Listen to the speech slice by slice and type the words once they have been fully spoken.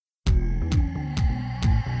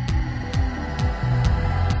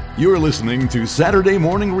You're listening to Saturday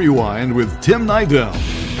Morning Rewind with Tim Nidell.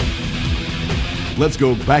 Let's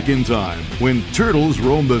go back in time when turtles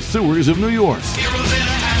roamed the sewers of New York.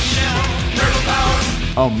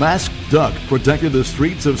 A masked duck protected the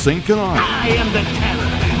streets of St. Canard. I am the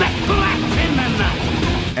terror that blacks in the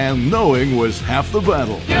night. And knowing was half the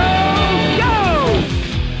battle. Yo!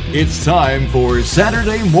 It's time for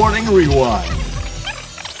Saturday Morning Rewind.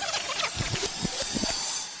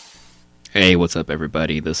 Hey, what's up,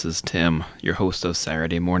 everybody? This is Tim, your host of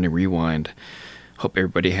Saturday Morning Rewind. Hope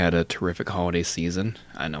everybody had a terrific holiday season.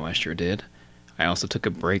 I know I sure did. I also took a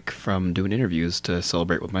break from doing interviews to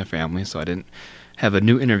celebrate with my family, so I didn't have a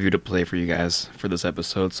new interview to play for you guys for this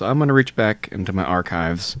episode. So I'm going to reach back into my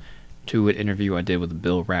archives to an interview I did with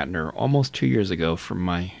Bill Ratner almost 2 years ago from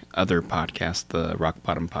my other podcast, the Rock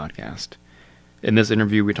Bottom Podcast. In this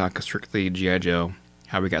interview, we talk strictly G.I. Joe,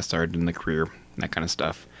 how we got started in the career, that kind of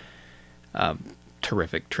stuff.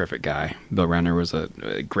 Terrific guy. Bill Ratner was a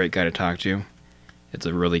great guy to talk to. It's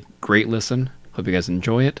a really great listen. Hope you guys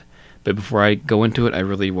enjoy it. But before I go into it, I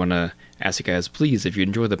really want to ask you guys, please, if you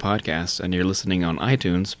enjoy the podcast and you're listening on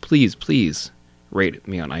iTunes, please rate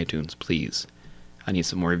me on iTunes, please. I need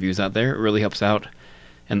some more reviews out there. It really helps out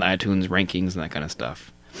in the iTunes rankings and that kind of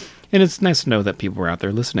stuff. And it's nice to know that people are out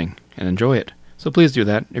there listening and enjoy it. So please do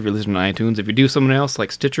that if you're listening on iTunes. If you do something else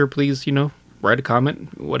like Stitcher, please, write a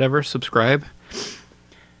comment, whatever, subscribe.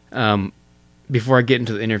 Before I get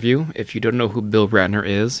into the interview, if you don't know who Bill Ratner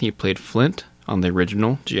is, he played Flint on the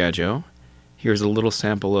original G.I. Joe. Here's a little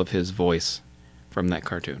sample of his voice from that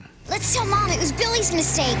cartoon. Let's tell Mom it was Billy's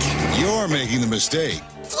mistake. You're making the mistake.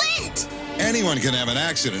 Flint! Anyone can have an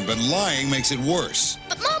accident, but lying makes it worse.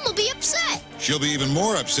 But Mom will be upset. She'll be even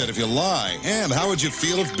more upset if you lie. And how would you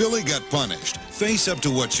feel if Billy got punished? Face up to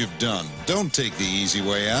what you've done. Don't take the easy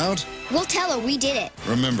way out. We'll tell her we did it.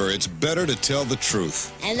 Remember, it's better to tell the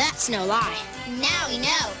truth. And that's no lie. Now we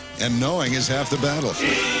know. And knowing is half the battle.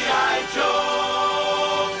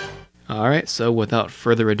 Alright, so without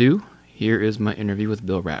further ado, here is my interview with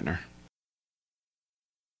Bill Ratner.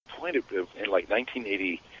 Point of in like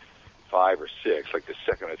 1985 or 6, like the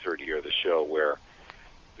second or third year of the show, where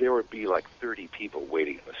there would be like 30 people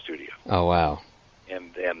waiting in the studio. Oh, wow.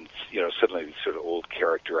 And suddenly these sort of old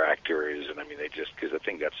character actors, and they just, because the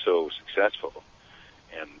thing got so successful,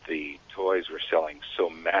 and the toys were selling so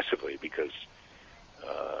massively because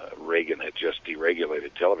Reagan had just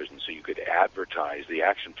deregulated television, so you could advertise the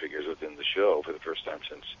action figures within the show for the first time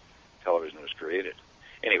since television was created.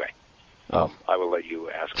 Anyway, I will let you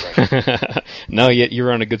ask questions. No, you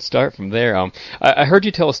were on a good start from there. I heard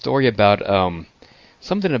you tell a story about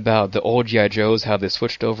something about the old G.I. Joes, how they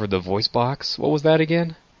switched over the voice box. What was that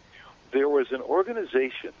again? There was an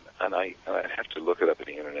organization, and I'd have to look it up on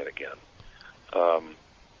the internet again,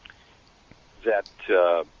 that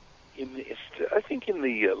I think in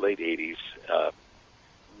the late 80s,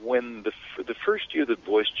 when the first year that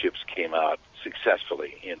voice chips came out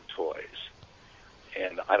successfully in toys,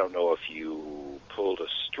 and I don't know if you pulled a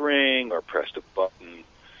string or pressed a button,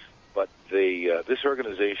 but this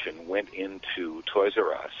organization went into Toys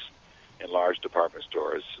R Us and large department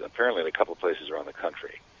stores, apparently in a couple places around the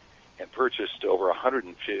country, and purchased over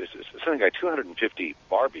something like 250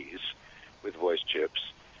 Barbies with voice chips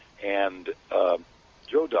and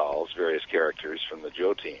Joe dolls, various characters from the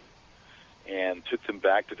Joe team, and took them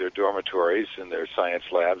back to their dormitories and their science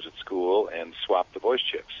labs at school and swapped the voice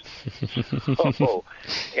chips.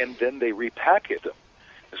 And then they repackaged them.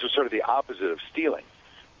 This was sort of the opposite of stealing.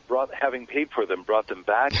 Having paid for them, brought them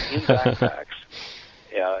back in backpacks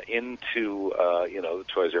into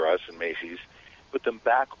Toys R Us and Macy's, put them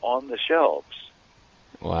back on the shelves.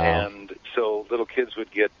 Wow. And so little kids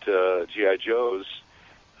would get G.I. Joes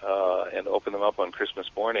and open them up on Christmas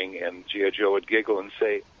morning, and G.I. Joe would giggle and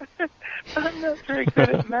say, "I'm not very good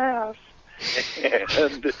at math."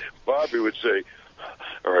 And Barbie would say,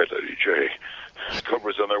 "All right, Lady J,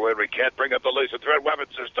 Cobra's on their way. We can't bring up the laser threat weapon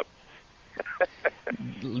system."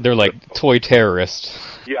 They're like toy terrorists.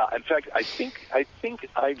 Yeah, in fact, I think I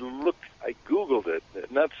Googled it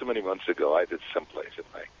not so many months ago. I did someplace in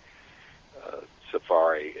my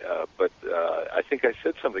Safari, but I think I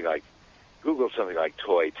said something like, Googled something like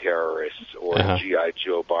toy terrorists or G.I.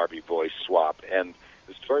 Joe Barbie voice swap, and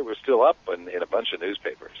the story was still up in a bunch of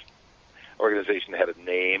newspapers. Organization had a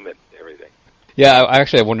name and everything. Yeah,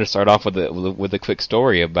 I wanted to start off with a quick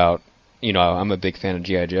story about, I'm a big fan of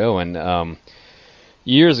G.I. Joe, and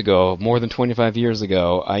years ago, more than 25 years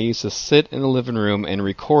ago, I used to sit in the living room and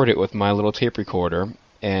record it with my little tape recorder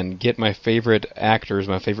and get my favorite actors,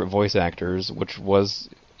 my favorite voice actors, which was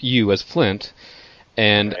you as Flint,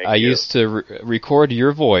 and I used to record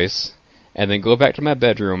your voice and then go back to my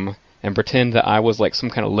bedroom and pretend that I was like some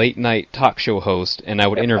kind of late-night talk show host, and I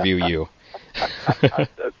would interview you.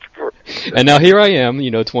 That's great. And now here I am,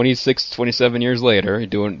 26, 27 years later,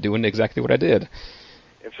 doing exactly what I did.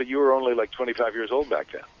 And so you were only like 25 years old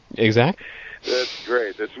back then. Exactly. That's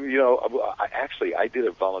great. That's I did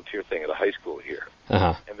a volunteer thing at a high school here,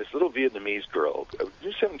 Uh-huh. and this little Vietnamese girl, she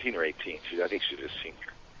was 17 or 18. I think she was a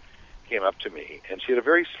senior. Came up to me, and she had a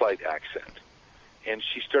very slight accent, and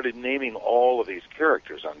she started naming all of these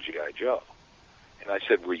characters on G.I. Joe. And I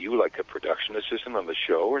said, "Were you like a production assistant on the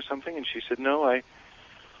show or something?" And she said, "No, I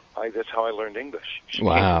that's how I learned English." She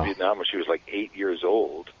Wow. came to Vietnam when she was like 8 years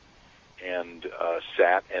old, and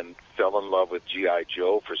sat and fell in love with G.I.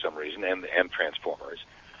 Joe for some reason, and Transformers,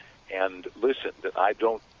 and listened. And I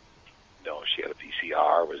don't know if she had a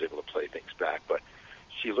VCR, was able to play things back, but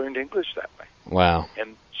she learned English that way. Wow.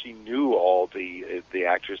 And she knew all the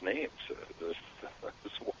actors' names. It was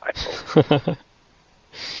wild.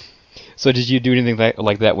 So did you do anything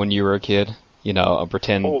like that when you were a kid?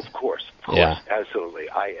 Pretend... Oh, of course. Yeah. Absolutely.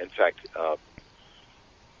 In fact,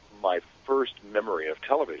 my first memory of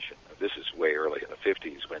television, this is way early in the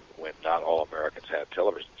 50s when not all Americans had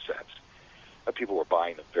television sets. People were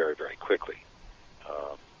buying them very, very quickly.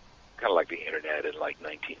 Kind of like the internet in like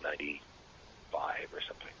 1995 or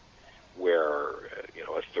something, where,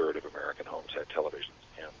 a third of American homes had televisions.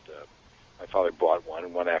 And my father bought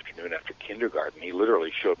one afternoon after kindergarten. He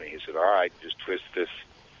literally showed me, he said, "All right, just twist this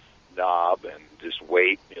knob and just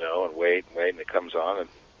wait, and wait, and it comes on, and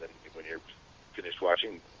then when you're finished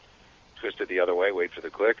watching, twist it the other way, wait for the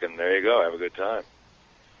click, and there you go, have a good time."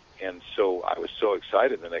 And so I was so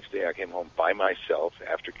excited. The next day I came home by myself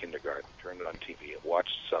after kindergarten, turned it on TV, and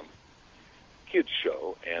watched some kids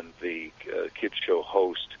show, and the kids show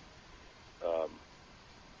host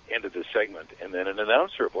ended the segment, and then an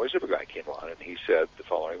announcer, a voiceover guy, came on, and he said the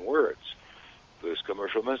following words: "This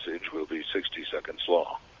commercial message will be 60 seconds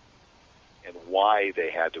long." And why they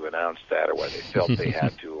had to announce that, or why they felt they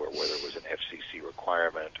had to, or whether it was an FCC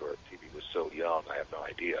requirement, or TV was so young, I have no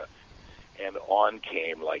idea. And on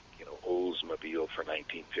came, Oldsmobile for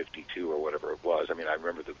 1952, or whatever it was. I mean, I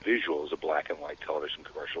remember the visuals, a black and white television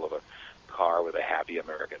commercial of a car with a happy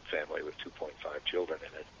American family with 2.5 children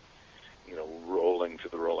in it, rolling to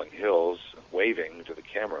the rolling hills, waving to the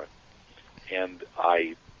camera. And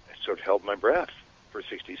I sort of held my breath for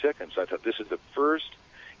 60 seconds. I thought,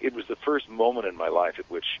 it was the first moment in my life at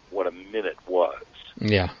which what a minute was.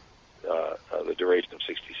 Yeah. The duration of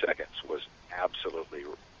 60 seconds was absolutely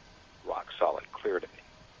rock solid, clear to me.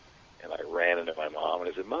 And I ran into my mom and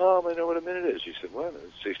I said, "Mom, I know what a minute is." She said, "What?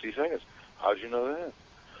 It's 60 seconds. How'd you know that?"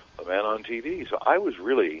 "A man on TV." So I was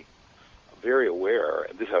really very aware,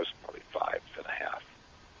 and I was probably 5.5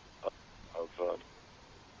 of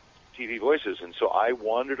TV voices. And so I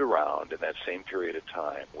wandered around in that same period of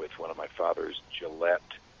time with one of my father's Gillette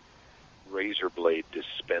razor blade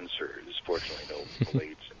dispensers. Fortunately, no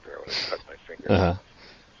blades in there. I would have cut my fingers. Uh-huh.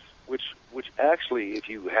 Which actually, if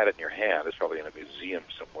you had it in your hand, it's probably in a museum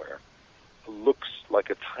somewhere, looks like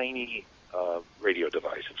a tiny radio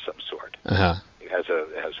device of some sort. Uh-huh. It has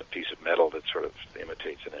a piece of metal that sort of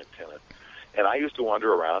imitates an antenna. And I used to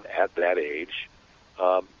wander around at that age,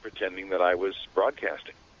 pretending that I was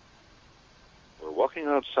broadcasting. "We're walking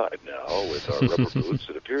outside now with our rubber boots.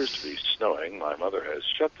 It appears to be snowing. My mother has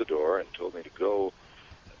shut the door and told me to go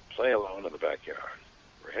and play alone in the backyard.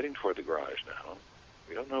 We're heading toward the garage now.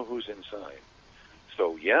 We don't know who's inside."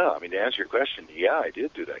 So, to answer your question, I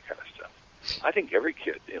did do that kind of stuff. I think every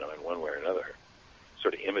kid, in one way or another,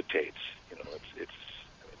 sort of imitates.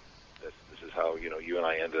 This is how, you and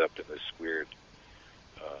I ended up in this weird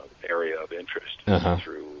area of interest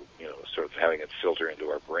through, sort of having it filter into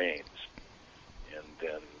our brains. And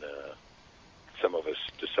then some of us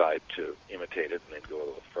decide to imitate it and then go a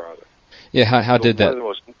little farther. Yeah, how did that...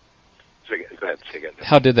 Go ahead, say again.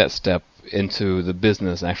 How did that step into the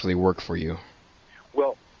business actually work for you?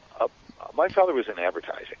 Well, my father was in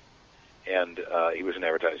advertising, and he was an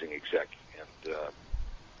advertising exec, and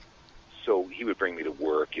so he would bring me to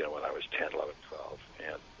work, when I was 10, 11, 12,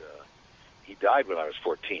 and he died when I was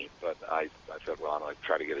 14, but I thought, well, I'm going to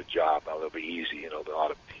try to get a job. Now, it'll be easy, the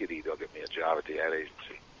out of pity, they'll get me a job at the ad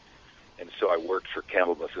agency. And so I worked for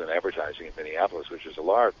Campbell Methuen Advertising in Minneapolis, which is it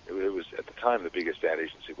was at the time the biggest ad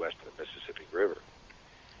agency west of the Mississippi River.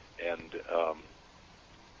 And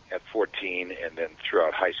at 14, and then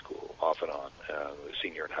throughout high school, off and on,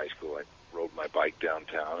 senior in high school, I rode my bike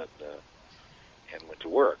downtown and went to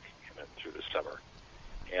work through the summer.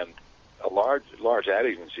 And large ad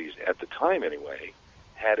agencies, at the time anyway,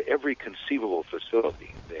 had every conceivable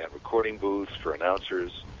facility. They had recording booths for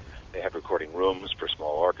announcers. They had recording rooms for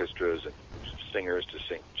small orchestras and singers to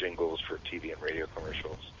sing jingles for TV and radio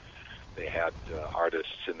commercials. They had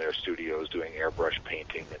artists in their studios doing airbrush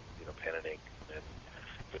painting and pen and ink, and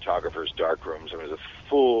photographers' dark rooms. It was a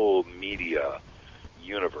full media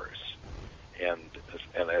universe. And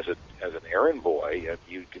as an errand boy,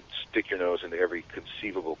 you could stick your nose into every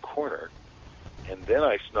conceivable corner. And then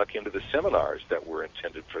I snuck into the seminars that were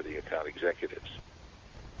intended for the account executives.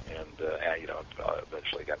 And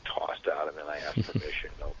eventually got tossed out, and then I asked permission.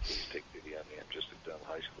 No, please take pity on me. I'm just a dumb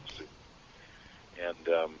high school student.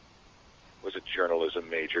 And was a journalism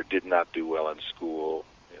major. Did not do well in school.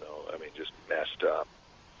 Just messed up.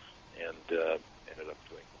 And ended up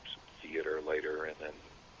doing some theater later. And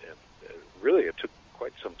really, it took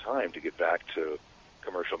quite some time to get back to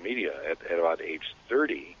commercial media. At about age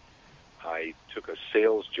 30, I took a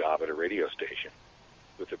sales job at a radio station,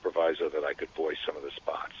 with the proviso that I could voice some of the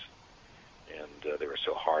spots. And they were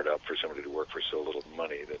so hard up for somebody to work for so little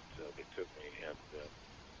money that they took me. And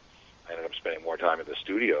I ended up spending more time in the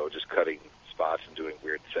studio just cutting spots and doing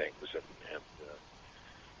weird things. And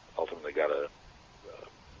ultimately got a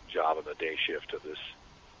job on the day shift of this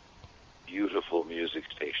beautiful music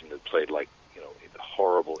station that played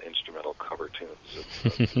horrible instrumental cover tunes of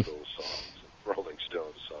Beatles songs and Rolling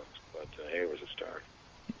Stones songs. But hey, it was a start.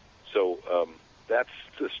 So that's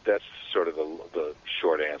sort of the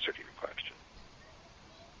short answer to your question.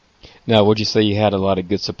 Now, would you say you had a lot of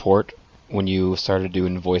good support when you started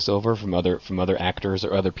doing voiceover from other actors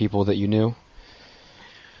or other people that you knew?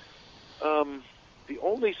 The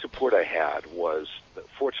only support I had was that,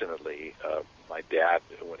 fortunately, my dad,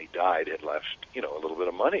 when he died, had left a little bit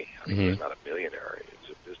of money. He was not a millionaire; he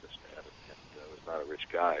was a businessman, and was not a rich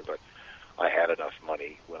guy. But I had enough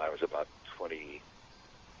money when I was about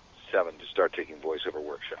 27 to start taking voiceover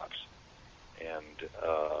workshops, and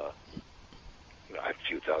I had a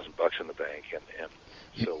few $1,000 in the bank, and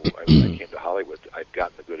so when I came to Hollywood, I'd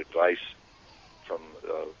gotten the good advice from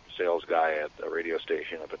a sales guy at a radio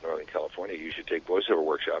station up in Northern California. You should take voiceover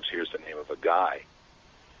workshops. Here's the name of a guy.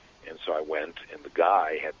 And so I went, and the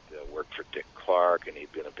guy had worked for Dick Clark, and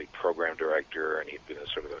he'd been a big program director, and he'd been a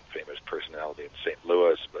sort of a famous personality in St.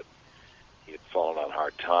 Louis, but he had fallen on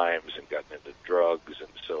hard times and gotten into drugs,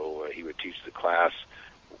 and so he would teach the class,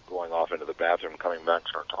 going off into the bathroom, coming back,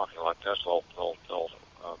 start talking like this,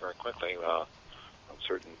 very quickly, on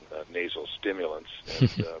certain nasal stimulants.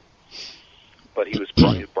 And, but he was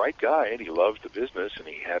a bright guy, and he loved the business, and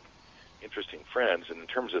he had interesting friends. And in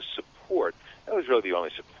terms of support, that was really the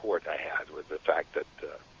only support I had, with the fact that,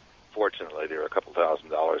 fortunately, there were a couple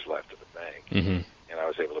 $1,000 left in the bank, and I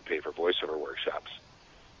was able to pay for voiceover workshops.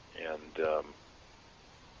 And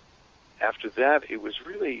after that, it was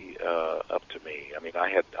really up to me.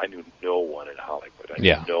 I knew no one in Hollywood. I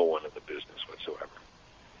knew no one in the business whatsoever.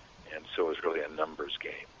 And so it was really a numbers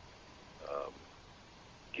game.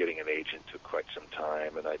 Getting an agent took quite some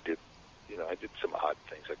time, and I did some odd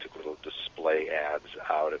things. I took little display ads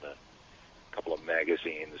out in a couple of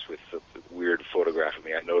magazines with the weird photograph of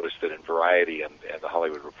me. I noticed that in Variety and the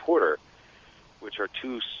Hollywood Reporter, which are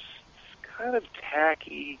two kind of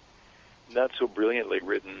tacky, not so brilliantly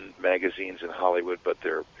written magazines in Hollywood, but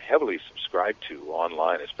they're heavily subscribed to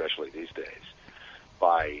online, especially these days,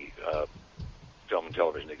 by film and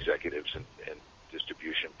television executives and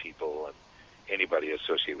distribution people and anybody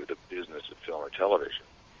associated with the business of film or television.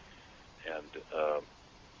 And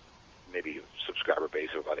maybe a subscriber base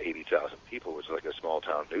of about 80,000 people, which is like a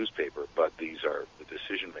small-town newspaper, but these are the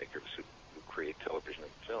decision-makers who create television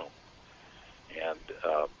and film. And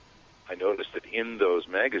I noticed that in those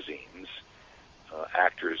magazines,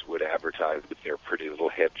 actors would advertise with their pretty little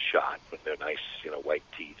headshot, with their nice, white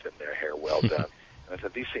teeth and their hair well done. And I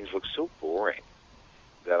thought, these things look so boring,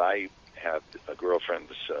 that I had a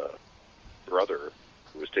girlfriend's brother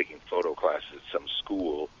who was taking photo classes at some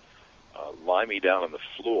school lie me down on the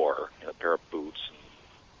floor in a pair of boots and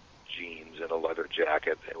jeans and a leather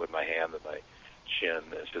jacket with my hand on my chin,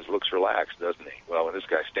 and says, "Looks relaxed, doesn't he?" Well, when this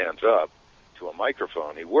guy stands up to a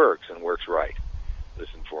microphone, he works, and works right.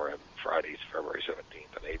 Listen for him Fridays, February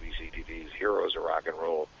 17th on ABC TV's Heroes of Rock and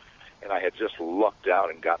Roll. And I had just lucked out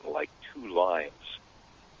and gotten like 2 lines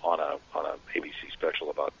on a ABC special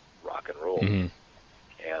about rock and roll. And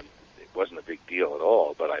it wasn't a big deal at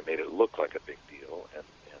all, but I made it look like a big deal, and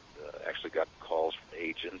actually got calls from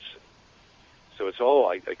agents. So it's all,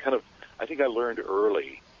 I think I learned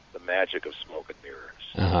early the magic of smoke and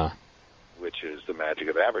mirrors, which is the magic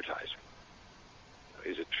of advertising.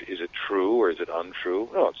 Is it true or is it untrue?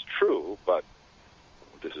 No, it's true, but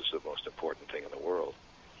this is the most important thing in the world.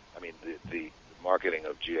 I mean, the marketing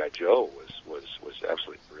of G.I. Joe was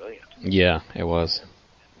absolutely brilliant. Yeah, it was.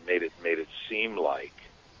 Made became like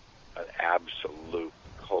an absolute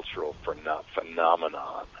cultural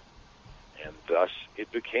phenomenon, and thus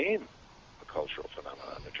it became a cultural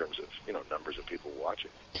phenomenon in terms of numbers of people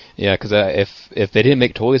watching. Yeah, because if they didn't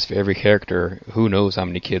make toys for every character, who knows how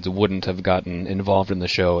many kids wouldn't have gotten involved in the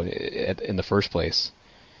show in the first place.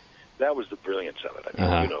 That was the brilliance of it.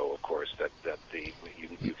 I mean, of course, that you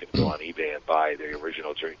can go on eBay and buy the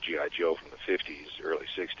original G.I. Joe from the 50s, early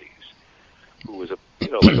 60s, who was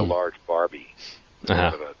like a large Barbie,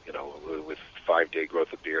 Uh-huh. with 5-day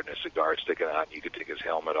growth of beard and a cigar sticking out. And you could take his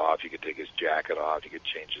helmet off, you could take his jacket off, you could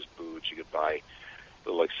change his boots, you could buy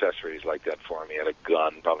little accessories like that for him. He had a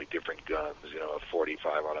gun, probably different guns, a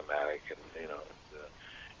 45 automatic, and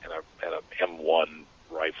a M1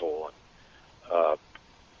 rifle.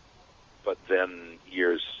 But then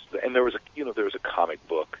and there was a comic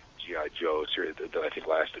book G.I. Joe series that I think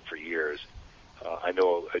lasted for years. I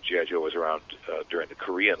know G.I. Joe was around during the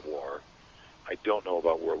Korean War. I don't know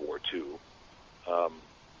about World War II.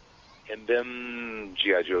 And then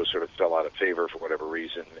G.I. Joe sort of fell out of favor for whatever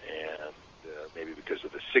reason, and maybe because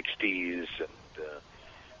of the 60s and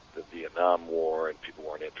the Vietnam War, and people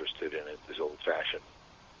weren't interested in it. This old-fashioned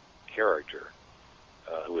character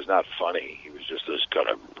who was not funny. He was just this kind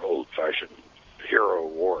of old-fashioned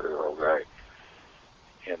war hero guy.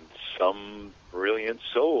 And some brilliant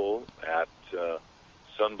soul at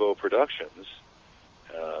Sunbow Productions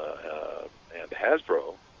and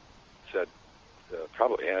Hasbro said,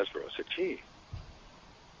 probably Hasbro said, gee,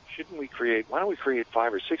 why don't we create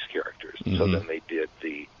 5 or 6 characters? Mm-hmm. So then they did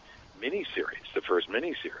the miniseries, the first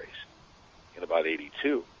miniseries in about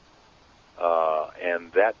 82.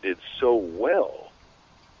 And that did so well,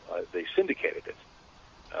 they syndicated it.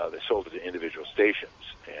 They sold it to individual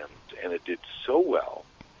stations, and it did so well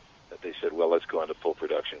that they said, well, let's go into full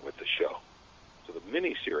production with the show. So the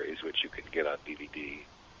miniseries, which you can get on DVD,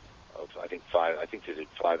 of I think they did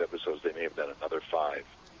 5 episodes. They may have done another 5,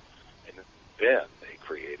 and then they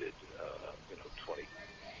created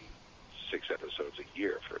 26 episodes a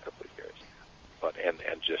year for a couple of years. But and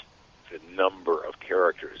just the number of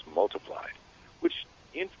characters multiplied, which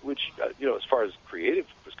as far as creative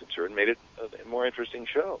was concerned, made it a more interesting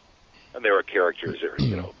show. And there were characters,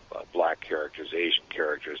 black characters, Asian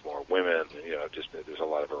characters, more women. Just there's a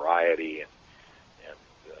lot of variety and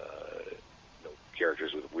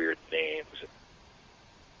characters with weird names.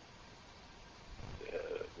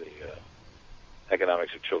 The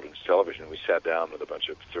economics of children's television. We sat down with a bunch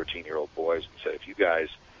of 13-year-old boys and said, if you guys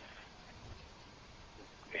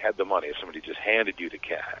had the money, if somebody just handed you the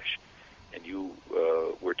cash, and you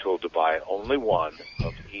were told to buy only one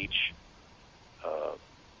of each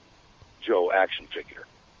Joe action figure,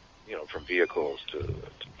 from vehicles to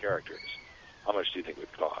characters, how much do you think it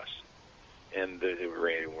would cost? And it would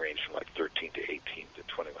range from like $13 to $18 to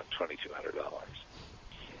 $2,200.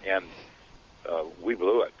 And we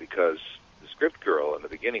blew it because the script girl in the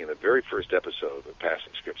beginning, in the very first episode, we're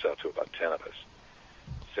passing scripts out to about 10 of us,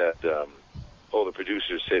 said, the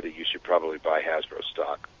producers say that you should probably buy Hasbro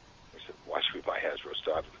stock. I said, why should we buy Hasbro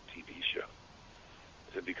stock for the TV show?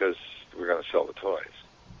 I said, because we're going to sell the toys.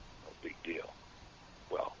 No big deal.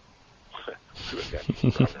 Well, we would have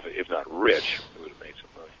got, if not rich, we would have made some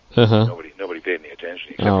money. Uh-huh. Nobody paid any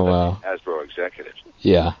attention except for the Hasbro executives.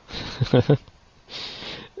 Yeah.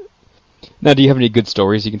 Now, do you have any good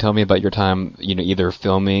stories you can tell me about your time, either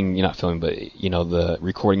filming, not filming, but, the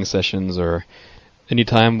recording sessions or any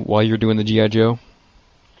time while you're doing the G.I. Joe?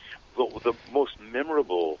 Well, the most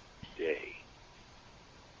memorable day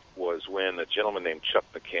was when a gentleman named Chuck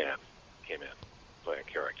McCann came in, playing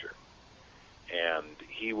a character. And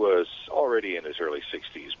he was already in his early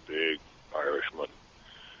 60s, big Irishman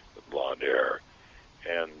with blonde hair.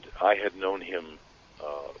 And I had known him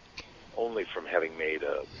only from having made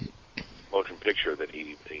a motion picture that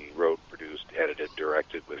he wrote, produced, edited,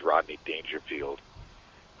 directed with Rodney Dangerfield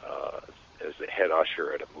as the head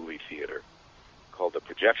usher at a movie theater called The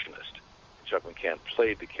Projectionist. Chuck McCann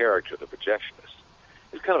played the character, The Projectionist.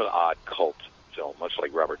 It was kind of an odd cult film, much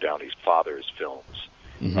like Robert Downey's father's films.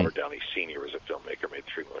 Mm-hmm. Robert Downey Sr. was a filmmaker, made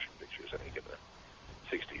 3 motion pictures, I think, in the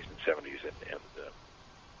 60s and 70s, and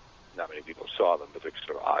not many people saw them, but they're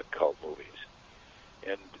sort of odd cult movies.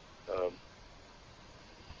 And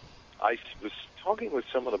I was talking with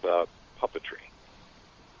someone about puppetry,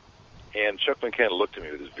 and Chuck McCann looked at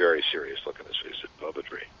me with this very serious look on his face and said,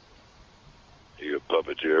 puppetry? Are you a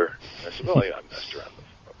puppeteer? I said, well, yeah, I messed around with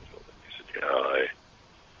puppet. He said, yeah,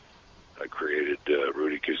 I created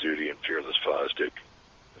Rudy Kazuti and Fearless Fosdick.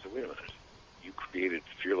 I said, wait a minute. You created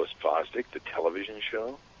Fearless Fosdick, the television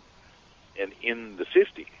show? And in the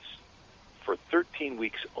 50s, for 13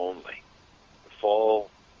 weeks only, the fall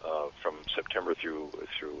from September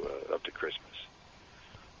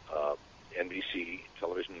Christmas, NBC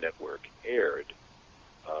television network aired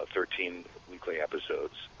 13 weekly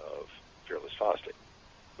episodes of Fearless Fausti,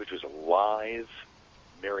 which was a live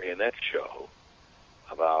marionette show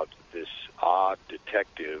about this odd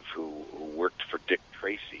detective who worked for Dick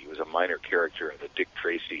Tracy. He was a minor character in the Dick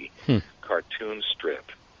Tracy cartoon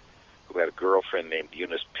strip, who had a girlfriend named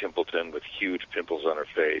Eunice Pimpleton with huge pimples on her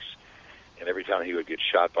face. And every time he would get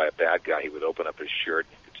shot by a bad guy, he would open up his shirt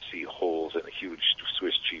and you could see holes and huge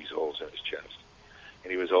Swiss cheese holes in his chest.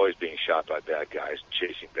 And he was always being shot by bad guys,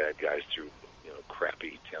 chasing bad guys through,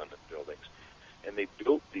 crappy tenement buildings. And they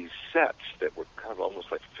built these sets that were kind of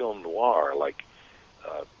almost like film noir, like,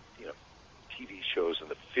 TV shows in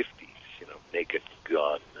the 50s, Naked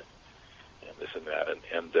Gun and this and that.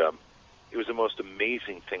 And it was the most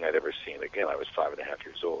amazing thing I'd ever seen. Again, I was 5.5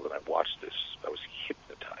 years old, and I watched this. I was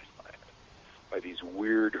hypnotized by these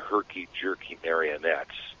weird, herky-jerky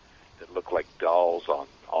marionettes that looked like dolls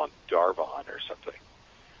on Darvon or something,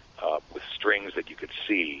 with strings that you could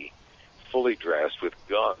see, fully dressed with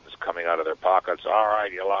guns coming out of their pockets. All right,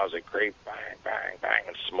 you lousy creep, bang, bang, bang,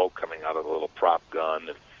 and smoke coming out of the little prop gun.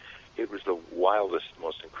 And it was the wildest,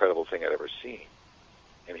 most incredible thing I'd ever seen.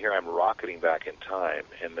 And here I'm rocketing back in time.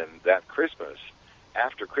 And then that Christmas,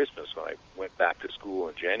 after Christmas, when I went back to school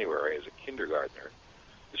in January as a kindergartner,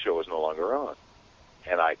 the show was no longer on.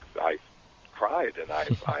 And I cried, and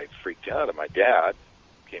I freaked out. And my dad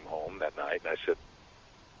came home that night, and I said,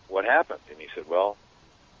 "What happened?" And he said, "Well,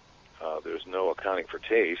 there's no accounting for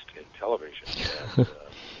taste in television, and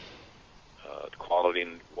quality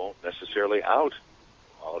won't necessarily out.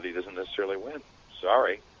 Quality doesn't necessarily win.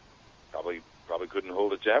 Sorry, probably couldn't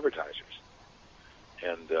hold its advertisers."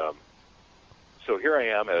 And so here I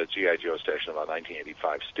am at a G.I. Joe station about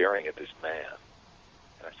 1985, staring at this man,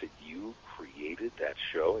 and I said, "You created that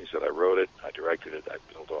show?" He said, "I wrote it, I directed it, I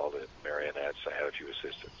built all the marionettes, I had a few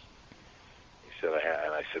assistants." He said,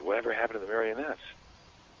 and I said, "Whatever happened to the marionettes?"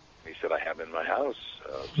 He said, "I have them in my house,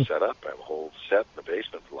 set up. I have a whole set in the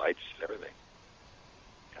basement, lights, everything."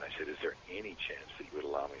 And I said, "Is there any chance that you would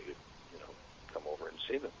allow me to, come over and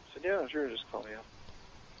see them?" He said, "Yeah, sure, just call me up."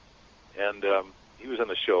 And he was on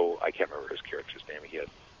the show. I can't remember his character's name. He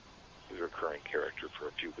was a recurring character for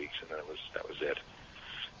a few weeks, and then that was it.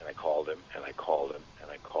 And I called him, and I called him, and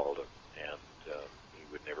I called him, and he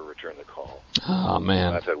would never return the call. Oh, man.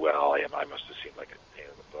 And I said, "Well, I must have seemed like a pain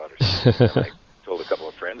in the butt or something." And I told a couple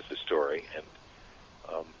of friends the story, and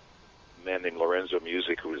a man named Lorenzo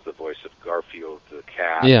Music, who was the voice of Garfield the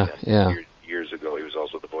cat. Yeah. Years ago, he was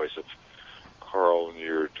also the voice of Carl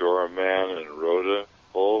Near Doorman and Rhoda.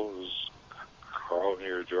 Carl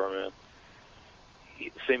Near Doorman.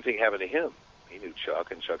 Same thing happened to him. He knew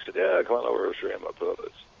Chuck, and Chuck said, "Yeah, come on over, I'll show you my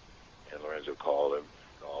puppets." And Lorenzo called him,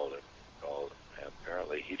 and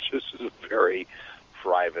apparently he just is a very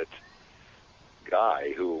private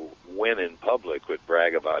guy who, when in public, would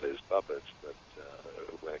brag about his puppets, but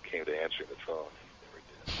when it came to answering the phone,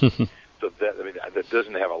 he never did. So that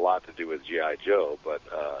doesn't have a lot to do with G.I. Joe, but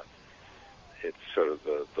it's sort of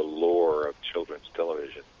the lore of children's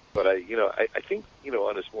television. But I think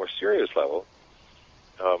on a more serious level,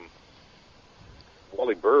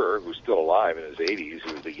 Wally Burr, who's still alive in his 80s,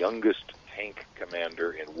 who was the youngest tank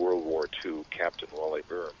commander in World War II, Captain Wally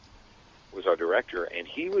Burr, was our director, and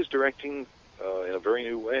he was directing in a very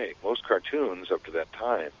new way. Most cartoons up to that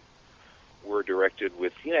time were directed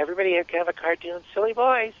with, everybody have a cartoon, silly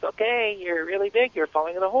boys, okay, you're really big, you're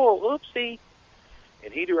falling in a hole, oopsie.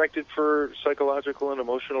 And he directed for psychological and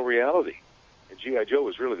emotional reality. And G.I. Joe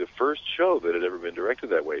was really the first show that had ever been directed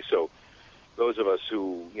that way. So those of us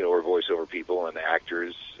who, were voiceover people and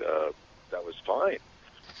actors, that was fine.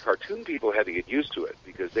 Cartoon people had to get used to it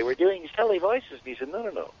because they were doing silly voices. And he said,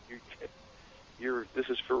 no, this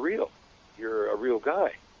is for real. You're a real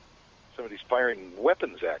guy. Somebody's firing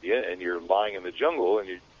weapons at you, and you're lying in the jungle,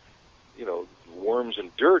 and worms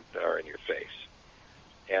and dirt are in your face.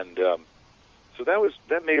 And so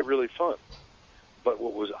that made it really fun. But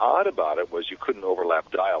what was odd about it was you couldn't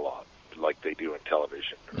overlap dialogue like they do in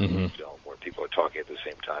television or film, where people are talking at the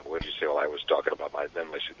same time. What did you say? Well, I was talking about then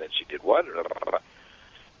she did what?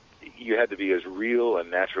 You had to be as real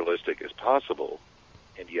and naturalistic as possible,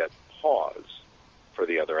 and yet pause for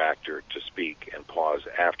the other actor to speak and pause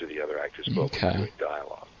after the other actor spoke when doing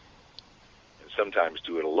dialogue. And sometimes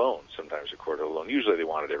do it alone, sometimes record it alone. Usually they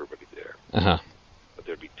wanted everybody there. But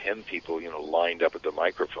there'd be 10 people, lined up at the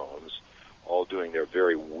microphones, all doing their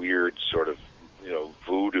very weird sort of,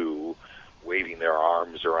 voodoo, waving their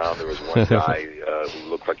arms around. There was one guy who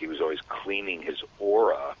looked like he was always cleaning his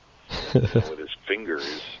aura with his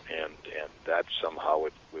fingers, and that somehow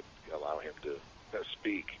would allow him to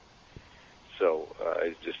speak. So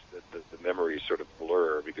it's just the memories sort of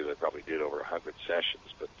blur because I probably did over 100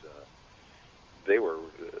 sessions, but they were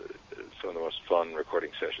some of the most fun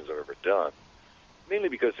recording sessions I've ever done. Mainly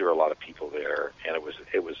because there were a lot of people there, and it was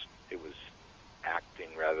acting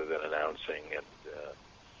rather than announcing, and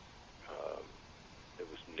it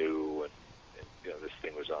was new, and this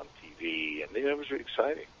thing was on TV, and it was really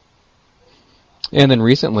exciting. And then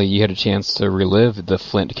recently, you had a chance to relive the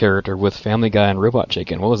Flint character with Family Guy and Robot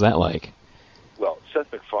Chicken. What was that like? Well,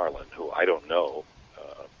 Seth MacFarlane, who I don't know,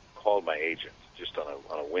 called my agent just on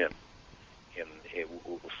a whim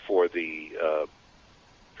for the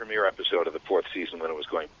premiere episode of the 4th season when it was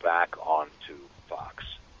going back onto Fox.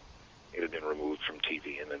 It had been removed from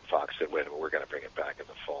TV, and then Fox said, "Wait a minute, we're going to bring it back in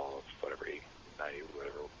the fall of whatever 90,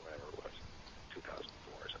 whatever it was,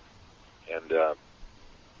 2004 or something." And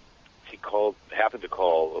he happened to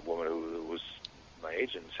call a woman who was my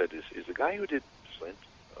agent and said, "Is the guy who did Flint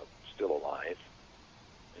still alive?"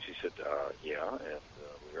 And she said, "Yeah, and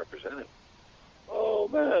we represent him." Oh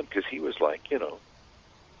man, because he was like 8,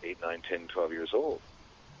 9, 10, 12 years old.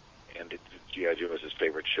 And G.I. Joe was his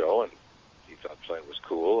favorite show, and he thought Flint was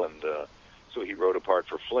cool, and so he wrote a part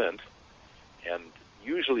for Flint. And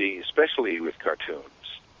usually, especially with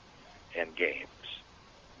cartoons and games,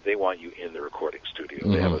 they want you in the recording studio.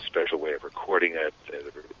 Mm-hmm. They have a special way of recording it.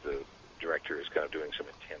 The director is kind of doing some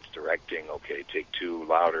intense directing. Okay, take 2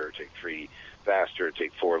 louder, take 3 faster,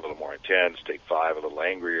 take 4 a little more intense, take 5 a little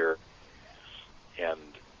angrier. And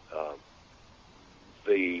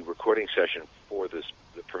the recording session for the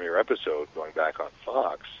premiere episode going back on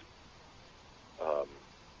Fox,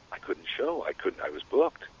 I couldn't show. I was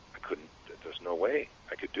booked. I couldn't. There's no way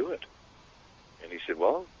I could do it. And he said,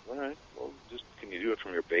 "Well, all right. Well, just can you do it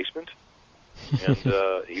from your basement?" And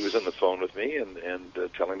he was on the phone with me and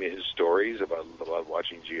telling me his stories about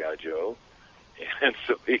watching G.I. Joe. And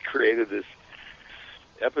so he created this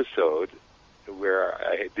episode where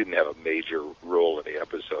I didn't have a major role in the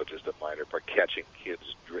episode, just a minor part, catching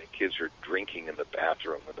kids. Kids are drinking in the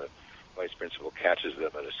bathroom, and the vice principal catches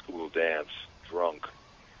them at a school dance, drunk.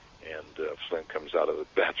 And Flint comes out of the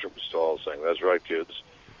bathroom stall saying, "That's right, kids.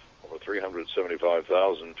 Over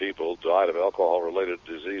 375,000 people died of alcohol-related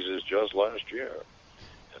diseases just last year.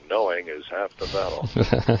 And knowing is half the battle."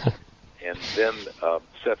 And then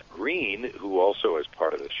Seth Green, who also is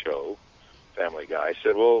part of the show, Family Guy,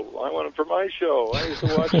 said, "Well, I want him for my show. I used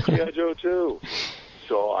to watch G.I. Joe, too."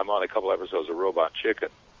 So I'm on a couple episodes of Robot Chicken.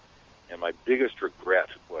 And my biggest regret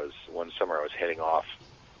was one summer I was heading off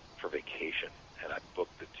for vacation. And I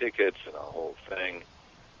booked the tickets and the whole thing.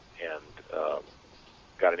 And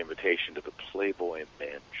got an invitation to the Playboy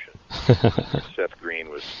Mansion. Seth Green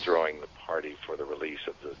was throwing the party for the release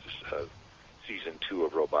of the season 2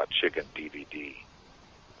 of Robot Chicken DVD.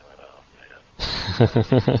 Oh,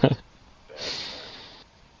 man.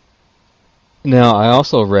 Now, I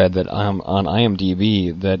also read that on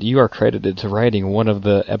IMDb that you are credited to writing one of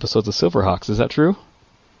the episodes of Silverhawks. Is that true?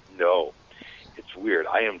 No. It's weird.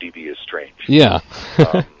 IMDb is strange. Yeah.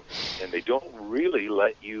 And they don't really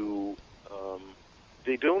let you...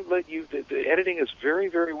 The editing is very,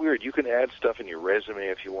 very weird. You can add stuff in your resume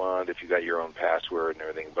if you want, if you got your own password and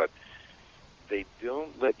everything, but they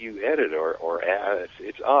don't let you edit or add.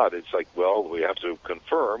 It's odd. It's like, well, we have to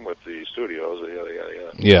confirm with the studios. Yada, yada,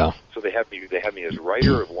 yada. Yeah. So they have me as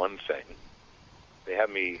writer of one thing. They have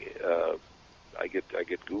me. I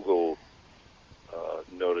get Google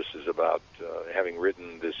notices about having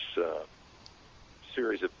written this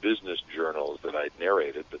series of business journals that I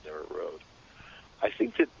narrated but never wrote. I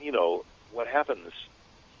think that what happens.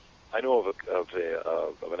 I know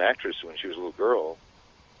of an actress when she was a little girl,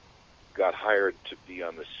 got hired to be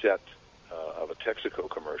on the set of a Texaco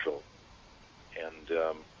commercial, and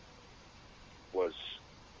was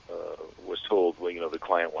told, well, the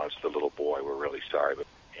client wants the little boy. We're really sorry,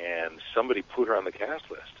 and somebody put her on the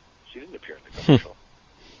cast list. She didn't appear in the commercial.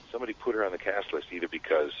 Somebody put her on the cast list either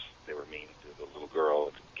because they were mean to the little girl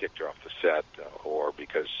and kicked her off the set, or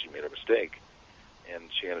because she made a mistake. And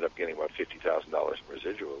she ended up getting about $50,000 in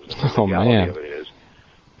residuals. And the reality of it is,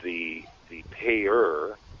 the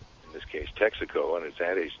payer, in this case Texaco, and its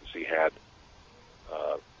ad agency had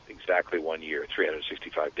exactly 1 year,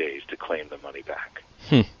 365 days to claim the money back.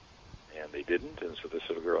 And they didn't, and so this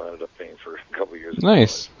little girl ended up paying for a couple of years.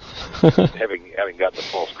 Nice. having gotten the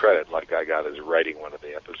false credit like I got as writing one of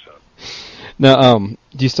the episodes. Now, do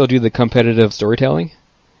you still do the competitive storytelling?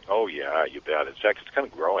 Oh, yeah, you bet. In fact, it's kind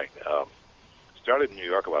of growing. Started in New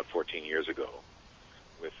York about 14 years ago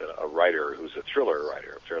with a writer who's a thriller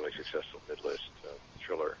writer, a fairly successful mid-list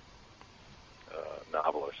thriller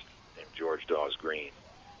novelist named George Dawes Green,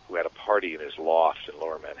 who had a party in his loft in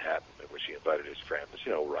Lower Manhattan, in which he invited his friends,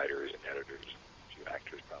 writers and editors, a few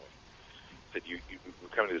actors probably. Said, we're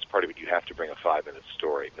coming to this party, but you have to bring a 5-minute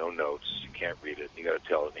story. No notes. You can't read it. You got to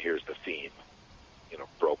tell it. And here's the theme.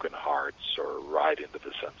 Broken Hearts or Ride into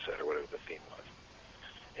the Sunset or whatever the theme was.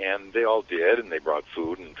 And they all did, and they brought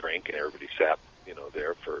food and drink, and everybody sat,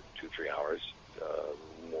 there for 2-3 hours,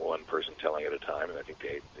 one person telling at a time, and I think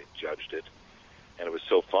they judged it. And it was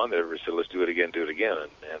so fun that everybody said, let's do it again.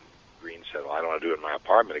 And Green said, well, I don't want to do it in my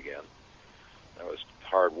apartment again. That was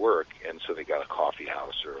hard work, and so they got a coffee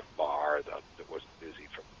house or a bar that wasn't busy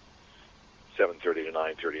from 7:30 to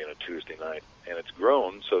 9:30 on a Tuesday night. And it's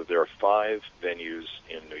grown, so there are 5 venues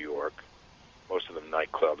in New York, most of them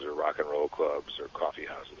nightclubs or rock and roll clubs or coffee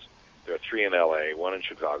houses. There are 3 in L.A., 1 in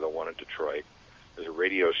Chicago, 1 in Detroit. There's a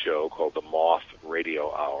radio show called the Moth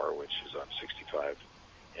Radio Hour, which is on 65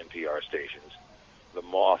 NPR stations. The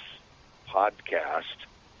Moth podcast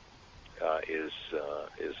is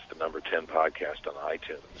the number 10 podcast on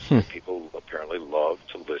iTunes. People apparently love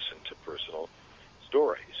to listen to personal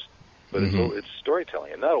stories. But it's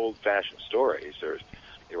storytelling, and not old-fashioned stories. There's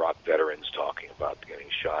Iraq veterans talking about getting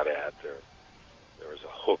shot at. There was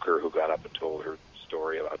a hooker who got up and told her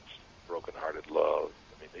story about broken-hearted love.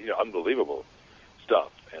 I mean, unbelievable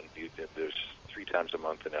stuff. And there's 3 times a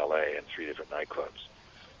month in L.A. and 3 different nightclubs.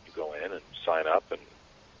 You go in and sign up and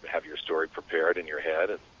have your story prepared in your head,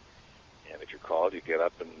 and if you're called, you get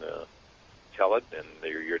up and tell it, and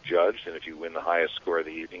you're judged. And if you win the highest score of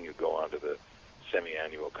the evening, you go on to the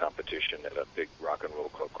semi-annual competition at a big rock and roll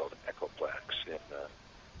club called Echoplex in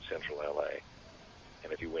central L.A.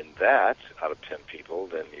 And if you win that out of 10 people,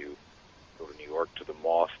 then you go to New York to the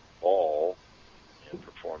Moth Ball and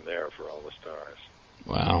perform there for all the stars.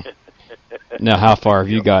 Wow. Now, how far have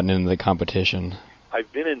you gotten into the competition?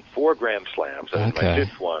 I've been in 4 Grand Slams. I'm in my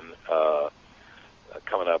 5th one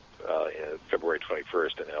coming up February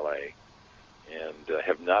 21st in L.A. and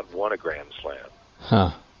have not won a Grand Slam.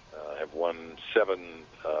 Huh. I've won 7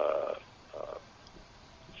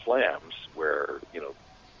 slams where,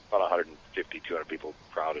 about 150, 200 people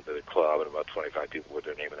crowded to the club, and about 25 people with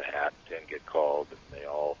their name in the hat, 10 get called, and they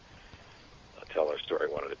all tell their story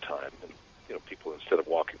one at a time. And, people, instead of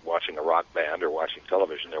watching a rock band or watching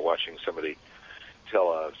television, they're watching somebody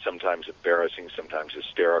tell a sometimes embarrassing, sometimes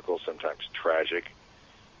hysterical, sometimes tragic,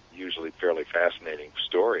 usually fairly fascinating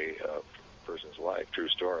story of a person's life, true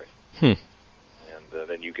story. And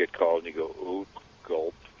then you get called and you go, ooh,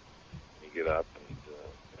 gulp. And you get up and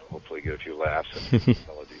hopefully get a few laughs and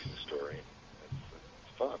tell a decent story.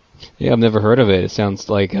 It's fun. Yeah, I've never heard of it. It sounds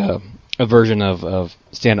like a version of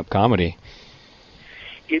stand-up comedy.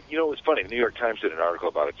 It's funny. The New York Times did an article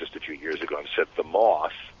about it just a few years ago and said the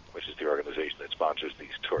Moth, which is the organization that sponsors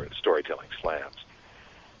these storytelling slams,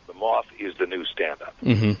 the Moth is the new stand-up.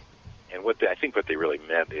 And I think what they really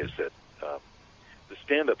meant is that the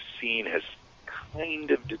stand-up scene has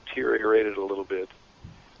kind of deteriorated a little bit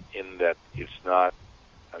in that it's not,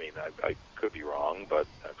 I could be wrong, but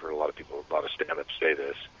I've heard a lot of stand-ups say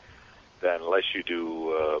this, that unless you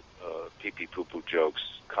do pee-pee poo-poo jokes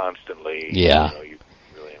constantly, you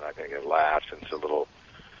really are not going to get laughs, and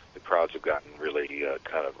the crowds have gotten really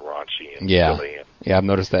kind of raunchy and silly. Yeah, I've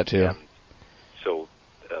noticed that too. And so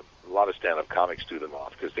a lot of stand-up comics do them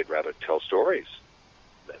off because they'd rather tell stories.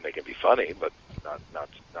 And they can be funny, but not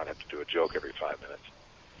have to do a joke every 5 minutes.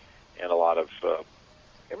 And a lot of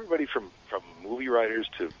everybody from movie writers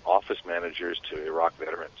to office managers to Iraq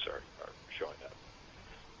veterans are showing up.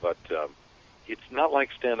 But it's not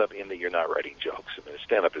like stand-up in that you're not writing jokes.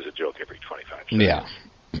 Stand-up is a joke every 25 seconds. Yeah.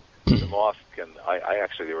 The Moth I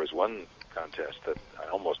actually, there was one contest that I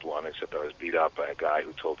almost won, except I was beat up by a guy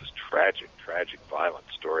who told this tragic, violent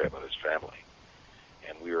story about his family.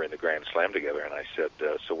 And we were in the Grand Slam together, and I said,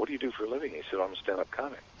 so what do you do for a living? He said, I'm a stand-up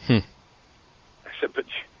comic. I said, but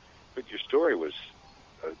your story was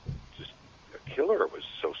just a killer. It was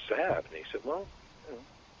so sad. And he said, well,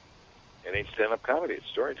 it ain't stand-up comedy. It's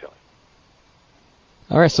storytelling.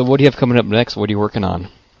 All right, so what do you have coming up next? What are you working on?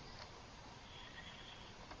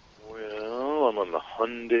 Well, I'm on the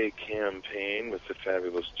Hyundai campaign with the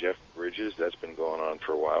fabulous Jeff Bridges. That's been going on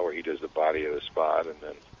for a while, where he does the body of the spot, and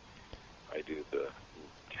then I do the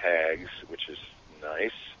tags, which is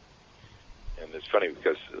nice. And it's funny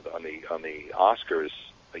because on the Oscars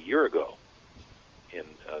a year ago, in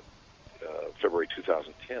February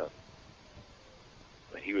 2010,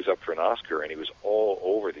 he was up for an Oscar, and he was all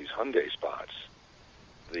over these Hyundai spots.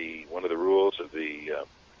 One of the rules of the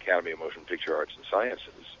Academy of Motion Picture Arts and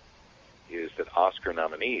Sciences is that Oscar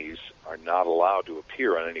nominees are not allowed to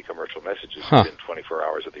appear on any commercial messages within 24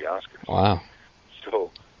 hours of the Oscars. Wow.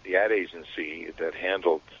 So the ad agency that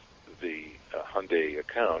handled the Hyundai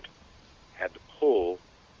account had to pull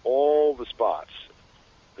all the spots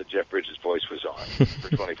that Jeff Bridges' voice was on for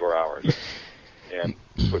 24 hours, and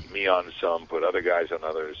put me on some, put other guys on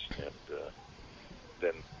others, and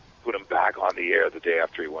then put him back on the air the day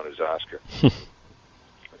after he won his Oscar.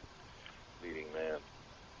 Leading man.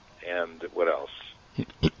 And what else?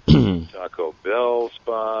 Taco Bell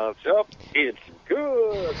spots. Oh, it's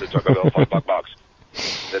good. The Taco Bell Fun Box.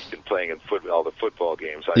 That's been playing in all the football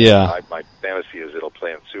games. My fantasy is it'll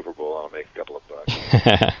play in Super Bowl and I'll make a couple of bucks.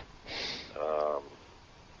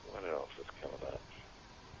 What else is coming up?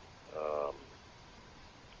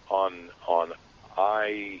 On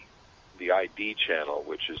the ID channel,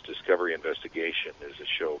 which is Discovery Investigation, is a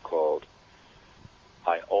show called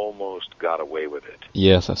I Almost Got Away with It.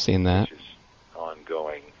 Yes, I've seen that. Which is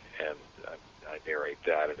ongoing, and I narrate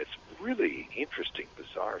that, and it's really interesting,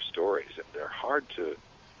 bizarre stories, and they're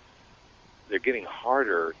getting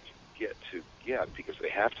harder to get because they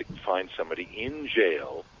have to find somebody in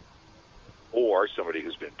jail or somebody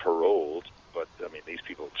who's been paroled, but I mean, these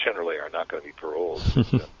people generally are not going to be paroled.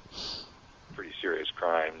 Pretty serious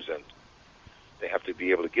crimes, and they have to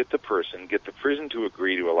be able to get the prison to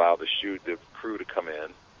agree to allow the crew to come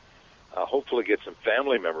in, hopefully get some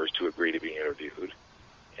family members to agree to be interviewed,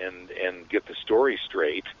 and get the story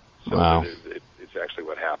straight. So wow. It's actually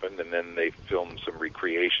what happened, and then they film some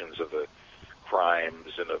recreations of the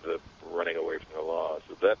crimes and of the running away from the law.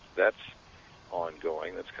 So that's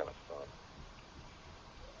ongoing. That's kind of fun.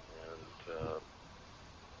 And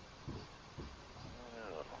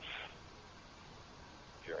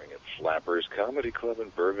appearing at Flappers Comedy Club in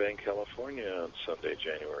Burbank, California on Sunday,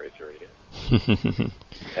 January 30th.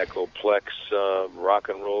 Echoplex Rock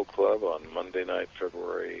and Roll Club on Monday night,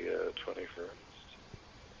 February 21st.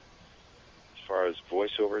 As far as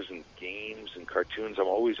voiceovers and games and cartoons, I'm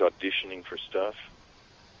always auditioning for stuff.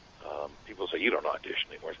 People say, you don't audition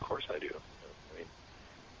anymore. Of course I do. I mean,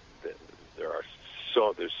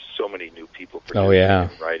 there's so many new people producing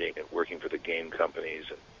and writing and working for the game companies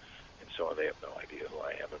and so on. They have no idea who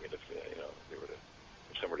I am. I mean, if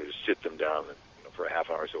someone were to sit them down and for a half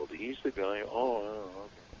hour, so he's the guy. Okay.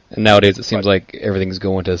 And nowadays it seems like everything's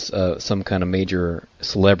going to some kind of major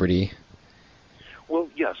celebrity. Well,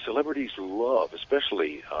 yeah, celebrities love,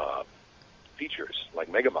 especially features like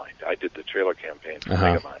Megamind. I did the trailer campaign for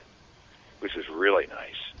Megamind, which was really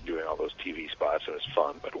nice, doing all those TV spots, and it was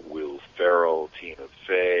fun. But Will Ferrell, Tina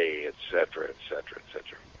Fey, et cetera, et cetera, et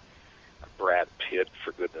cetera. Brad Pitt,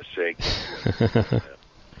 for goodness sake.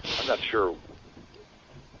 I'm not sure.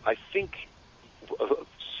 I think,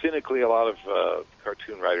 cynically, a lot of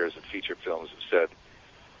cartoon writers and feature films have said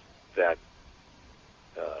that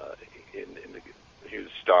in the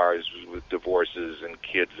stars with divorces and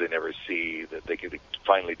kids they never see, that they could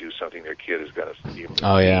finally do something their kid is going to be able to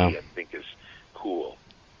see and think is cool.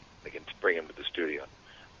 They can bring him to the studio.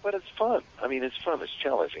 But it's fun. I mean, it's fun. It's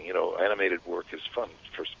challenging. Animated work is fun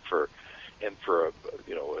for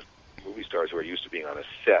movie stars who are used to being on a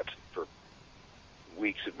set for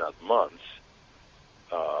weeks, if not months,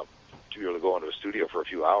 to be able to go into a studio for a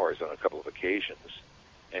few hours on a couple of occasions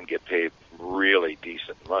and get paid really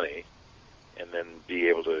decent money, and then be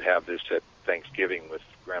able to have this at Thanksgiving with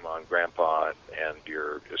Grandma and Grandpa and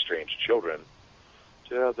your estranged children.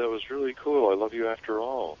 Yeah, that was really cool. I love you after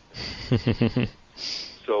all.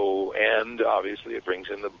 So, and obviously it brings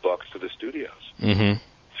in the bucks to the studios. Mm-hmm.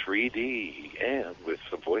 3D and with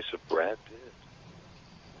the voice of Brad Pitt.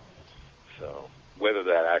 So, whether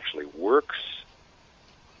that actually works,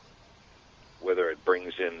 whether it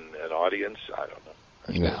brings in an audience, I don't know.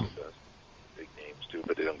 I suppose it does. Big names do,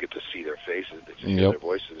 but they don't get to see their faces. They just hear their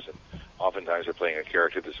voices, and oftentimes they're playing a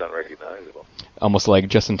character that's unrecognizable. Almost like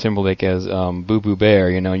Justin Timberlake as Boo Boo Bear,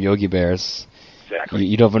 Yogi Bear's. Exactly.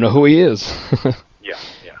 You don't even know who he is. Yeah,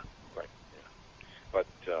 right. Yeah. But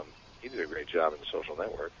he did a great job in The Social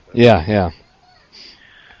Network. Yeah.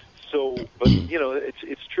 So, but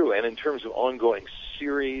it's true. And in terms of ongoing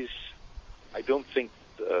series, I don't think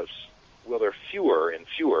there are fewer and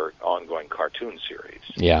fewer ongoing cartoon series.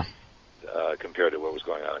 Yeah. Compared to what was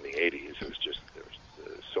going on in the 80s, there was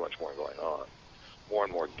so much more going on. More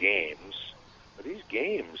and more games. But these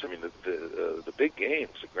games, I mean, the big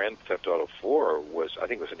games, the Grand Theft Auto 4 was an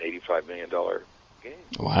 $85 million game.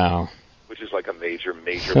 Wow. Which is like a major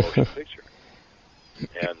motion picture.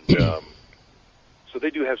 And so they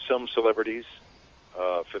do have some celebrities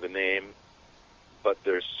for the name, but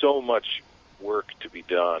there's so much work to be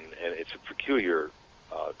done, and it's a peculiar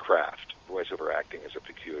craft. Voiceover acting is a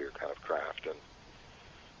peculiar kind of craft, and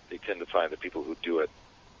they tend to find the people who do it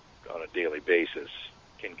on a daily basis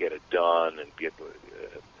can get it done and get,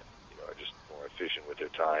 are just more efficient with their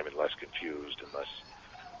time and less confused and less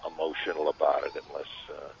emotional about it and less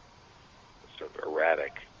sort of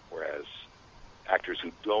erratic. Whereas actors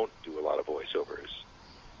who don't do a lot of voiceovers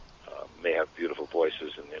may have beautiful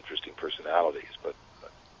voices and interesting personalities, but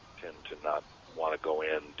tend to not want to go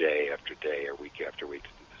in day after day or week after week to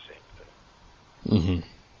do the same thing. Mm-hmm.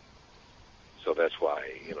 So that's why,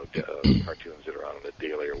 cartoons that are on a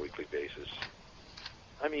daily or weekly basis.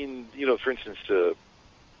 I mean, for instance,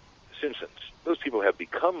 Simpsons. Those people have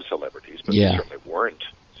become celebrities, but they certainly weren't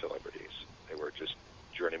celebrities. They were just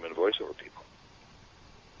journeyman voiceover people.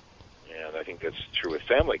 And I think that's true with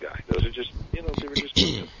Family Guy. Those are just, they were just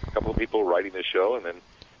a couple of people writing the show and then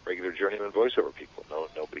regular journeyman voiceover people. No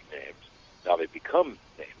big names. Now they've become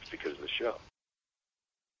names because of the show.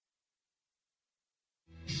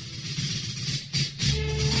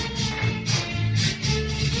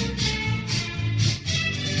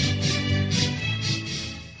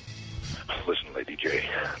 Listen, Lady J,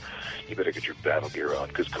 you better get your battle gear on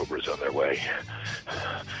because Cobra's on their way.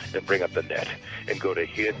 Then bring up the net and go to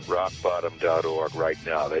hitrockbottom.org right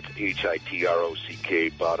now. That's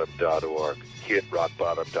HITROCK bottom.org.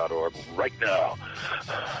 Hitrockbottom.org right now.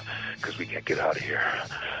 Because we can't get out of here.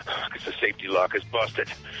 Because the safety lock is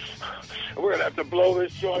busted. We're going to have to blow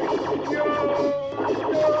this joint.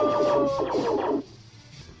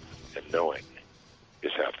 And knowing